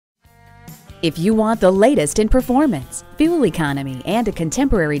If you want the latest in performance, fuel economy, and a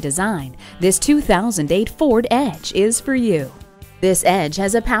contemporary design, this 2008 Ford Edge is for you. This Edge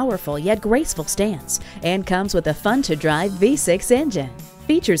has a powerful yet graceful stance and comes with a fun-to-drive V6 engine.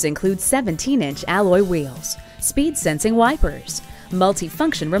 Features include 17-inch alloy wheels, speed-sensing wipers,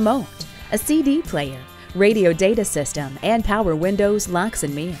 multi-function remote, a CD player, radio data system, and power windows, locks,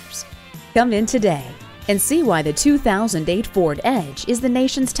 and mirrors. Come in today and see why the 2008 Ford Edge is the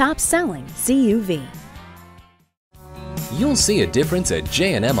nation's top-selling CUV. You'll see a difference at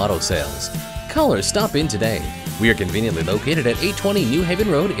J M Auto Sales. Call or stop in today. We are conveniently located at 820 New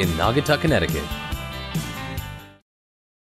Haven Road in Naugatuck, Connecticut.